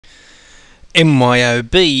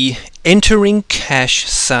MYOB, entering cash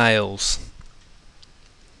sales.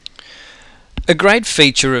 A great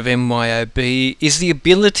feature of MYOB is the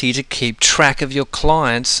ability to keep track of your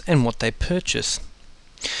clients and what they purchase.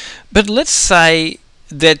 But let's say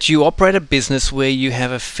that you operate a business where you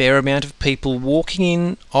have a fair amount of people walking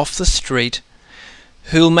in off the street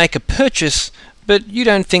who'll make a purchase, but you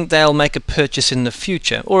don't think they'll make a purchase in the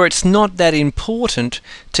future, or it's not that important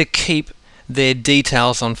to keep their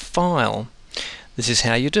details on file. This is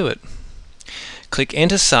how you do it. Click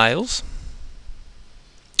Enter Sales,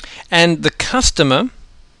 and the customer,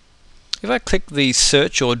 if I click the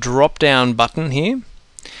search or drop down button here,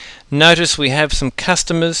 notice we have some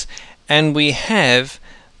customers and we have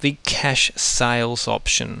the cash sales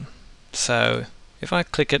option. So if I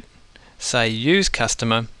click it, say use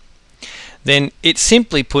customer, then it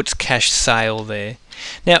simply puts cash sale there.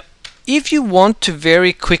 Now if you want to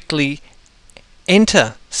very quickly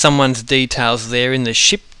enter someone's details there in the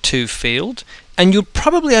ship to field, and you'll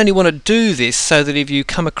probably only want to do this so that if you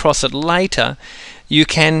come across it later you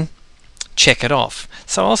can check it off.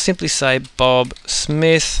 So I'll simply say Bob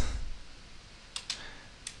Smith,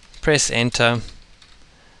 press enter,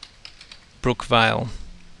 Brookvale,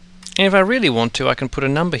 and if I really want to I can put a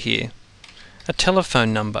number here, a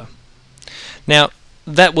telephone number. Now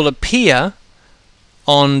that will appear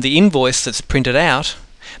on the invoice that's printed out,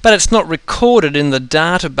 but it's not recorded in the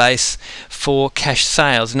database for cash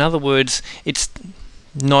sales. In other words, it's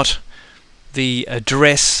not the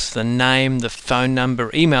address, the name, the phone number,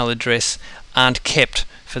 email address aren't kept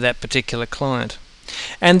for that particular client.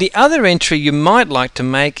 And the other entry you might like to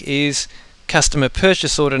make is customer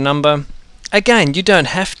purchase order number. Again, you don't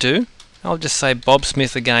have to. I'll just say Bob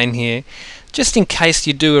Smith again here, just in case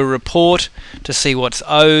you do a report to see what's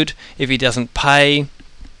owed if he doesn't pay.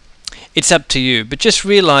 It's up to you, but just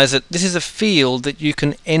realize that this is a field that you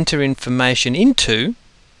can enter information into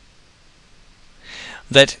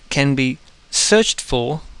that can be searched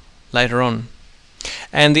for later on.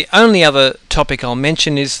 And the only other topic I'll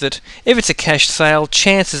mention is that if it's a cash sale,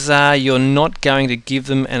 chances are you're not going to give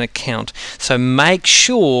them an account. So make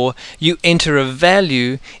sure you enter a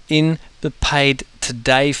value in the paid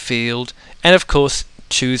today field, and of course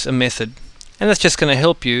choose a method. And that's just going to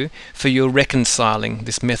help you for your reconciling,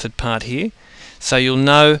 this method part here. So you'll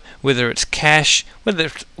know whether it's cash,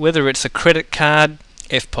 whether it's a credit card,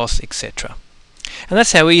 FPOS, etc. And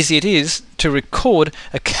that's how easy it is to record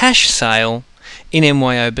a cash sale in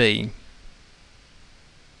MYOB.